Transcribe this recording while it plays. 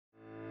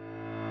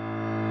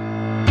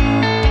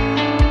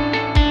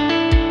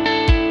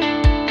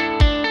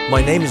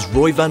My name is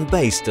Roy van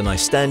Beest and I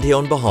stand here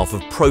on behalf of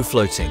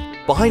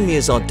Profloating. Behind me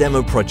is our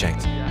demo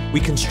project.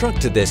 We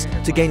constructed this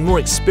to gain more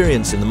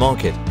experience in the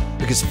market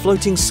because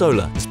floating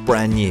solar is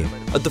brand new.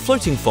 At the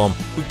floating farm,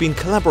 we've been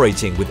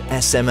collaborating with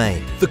SMA.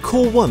 The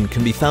Core 1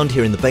 can be found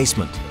here in the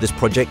basement. This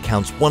project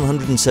counts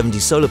 170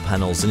 solar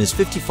panels and is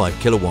 55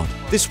 kilowatt.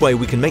 This way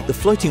we can make the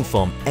floating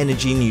farm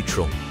energy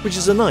neutral, which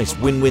is a nice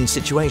win-win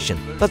situation.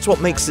 That's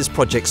what makes this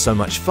project so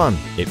much fun.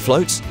 It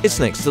floats, it's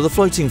next to the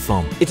floating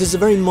farm. It is a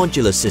very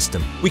modular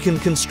system. We can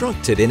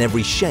construct it in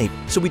every shape,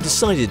 so we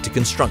decided to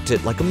construct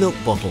it like a milk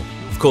bottle.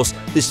 Of course,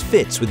 this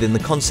fits within the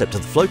concept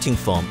of the floating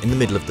farm in the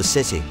middle of the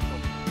city.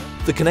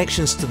 The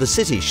connections to the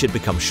city should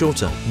become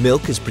shorter.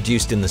 Milk is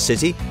produced in the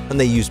city and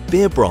they use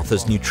beer broth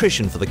as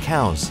nutrition for the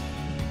cows.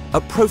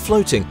 At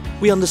Profloating,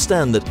 we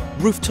understand that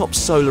rooftop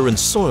solar and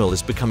soil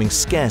is becoming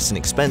scarce and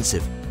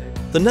expensive.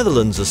 The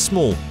Netherlands are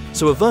small,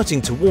 so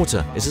averting to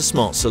water is a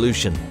smart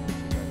solution.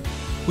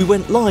 We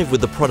went live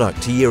with the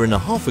product a year and a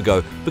half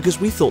ago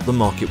because we thought the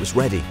market was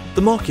ready.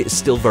 The market is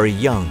still very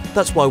young,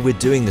 that's why we're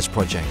doing this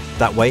project.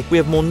 That way we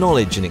have more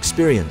knowledge and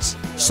experience.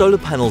 Solar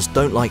panels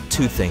don't like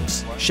two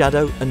things,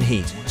 shadow and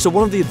heat. So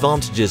one of the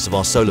advantages of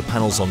our solar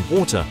panels on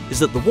water is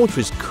that the water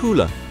is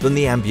cooler than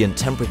the ambient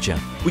temperature.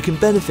 We can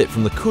benefit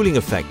from the cooling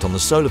effect on the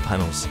solar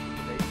panels.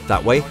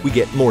 That way we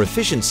get more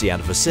efficiency out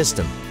of a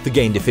system. The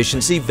gained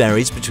efficiency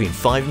varies between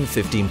 5 and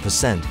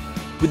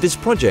 15%. With this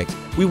project,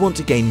 we want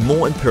to gain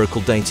more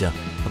empirical data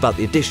about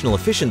the additional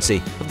efficiency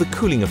of the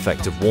cooling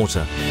effect of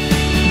water.